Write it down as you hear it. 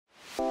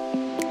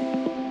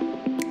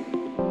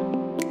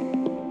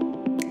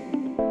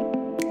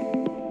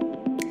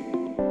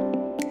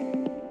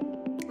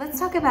Let's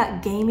talk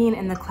about gaming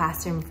in the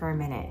classroom for a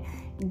minute.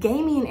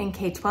 Gaming in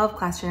K-12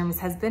 classrooms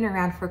has been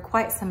around for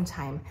quite some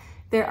time.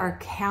 There are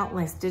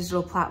countless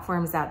digital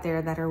platforms out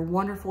there that are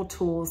wonderful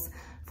tools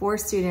for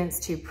students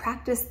to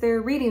practice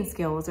their reading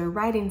skills or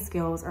writing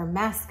skills or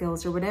math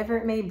skills or whatever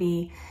it may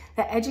be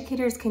that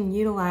educators can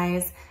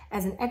utilize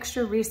as an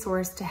extra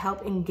resource to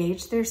help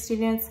engage their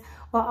students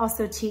while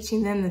also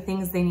teaching them the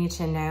things they need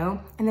to know,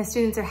 and the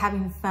students are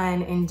having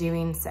fun in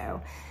doing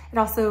so. It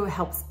also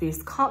helps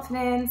boost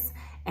confidence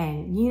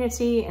and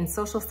unity and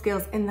social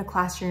skills in the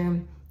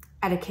classroom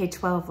at a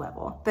K-12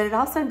 level, but it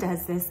also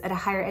does this at a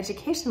higher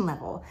education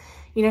level.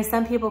 You know,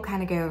 some people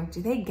kind of go,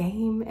 do they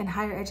game in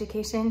higher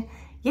education?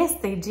 Yes,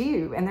 they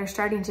do, and they're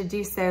starting to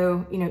do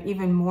so, you know,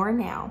 even more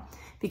now,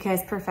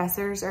 because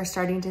professors are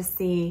starting to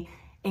see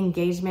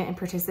engagement and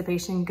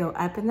participation go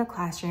up in the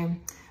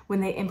classroom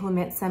when they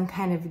implement some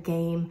kind of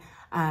game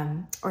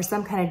or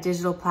some kind of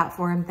digital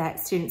platform that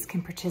students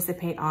can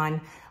participate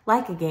on,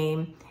 like a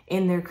game,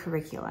 in their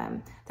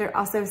curriculum. They're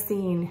also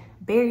seeing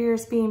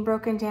barriers being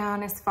broken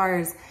down as far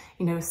as,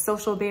 you know,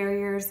 social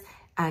barriers.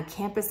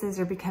 Campuses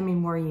are becoming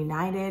more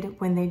united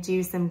when they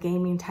do some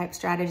gaming type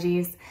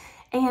strategies.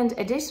 And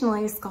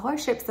additionally,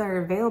 scholarships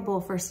are available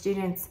for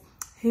students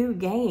who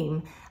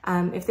game.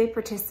 If they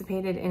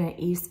participated in an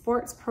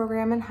esports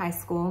program in high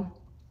school,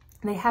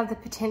 they have the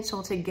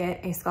potential to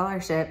get a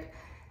scholarship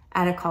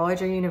at a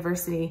college or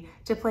university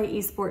to play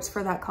esports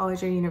for that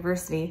college or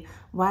university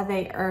while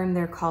they earn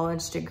their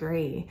college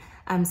degree.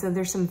 So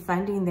there's some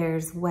funding there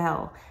as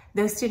well.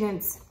 Those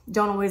students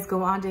don't always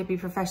go on to be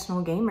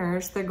professional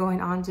gamers. They're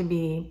going on to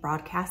be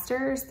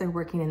broadcasters. They're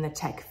working in the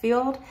tech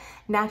field,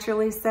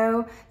 naturally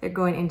so. They're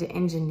going into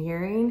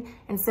engineering.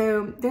 And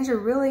so there's a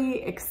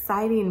really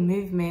exciting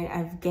movement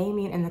of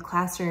gaming in the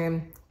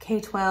classroom,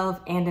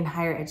 K-12 and in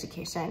higher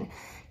education.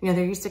 You know,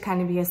 there used to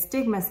kind of be a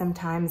stigma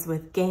sometimes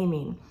with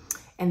gaming,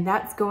 and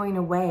that's going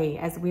away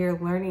as we are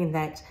learning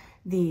that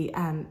the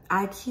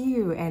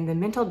IQ and the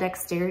mental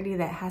dexterity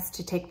that has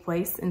to take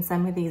place in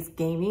some of these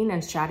gaming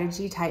and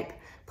strategy type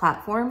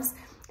platforms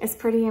is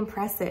pretty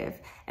impressive,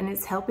 and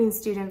it's helping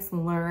students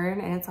learn,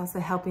 and it's also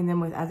helping them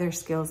with other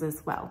skills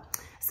as well.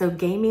 So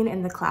gaming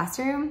in the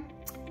classroom,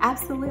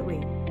 absolutely.